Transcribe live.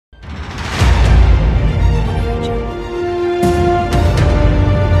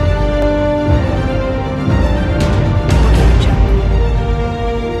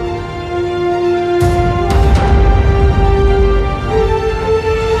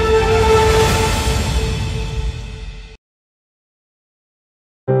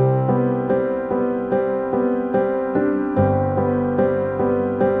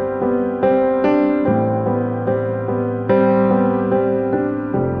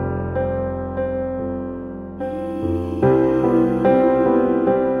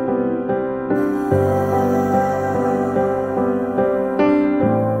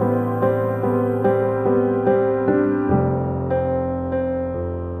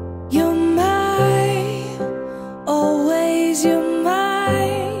'cause you're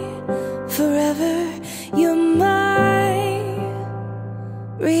mine forever. You're my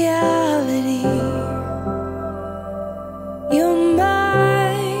reality. You're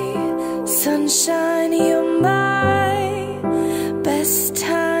my sunshine. You're my best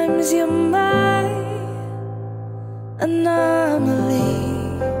times. You're my anomaly.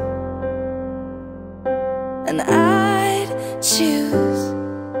 And I'd choose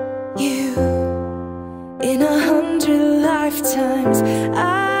you in 100 lifetimes.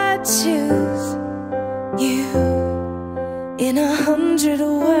 I'd choose you in 100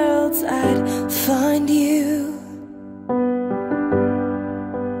 worlds. I'd find you,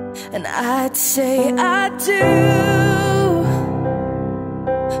 and I'd say I do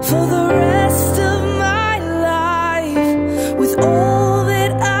for the rest of my life. With all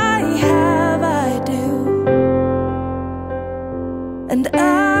that I have, I do. And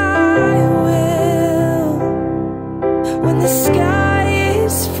I will, when the sky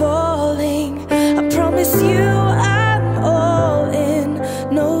is falling, I promise you I'm all in.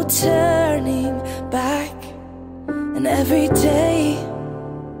 No turning back. And every day,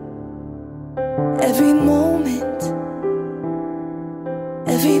 every moment,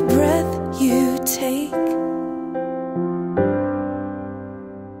 every breath you take,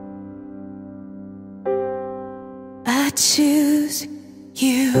 I choose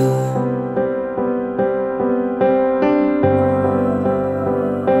you.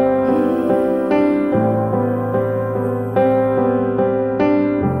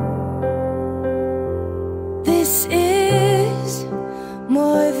 This is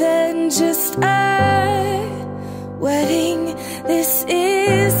more than just a wedding. This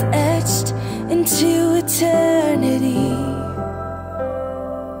is etched into eternity.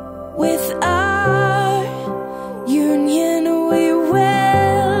 With our union, we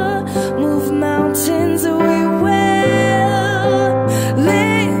will move mountains. We will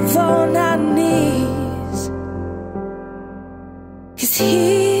live on our knees. 'Cause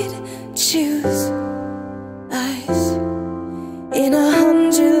he'd choose us in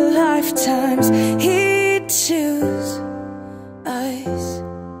 100 lifetimes. He'd choose us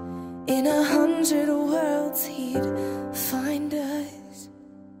in 100 worlds. He'd find us,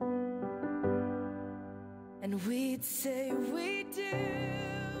 and we'd say we do.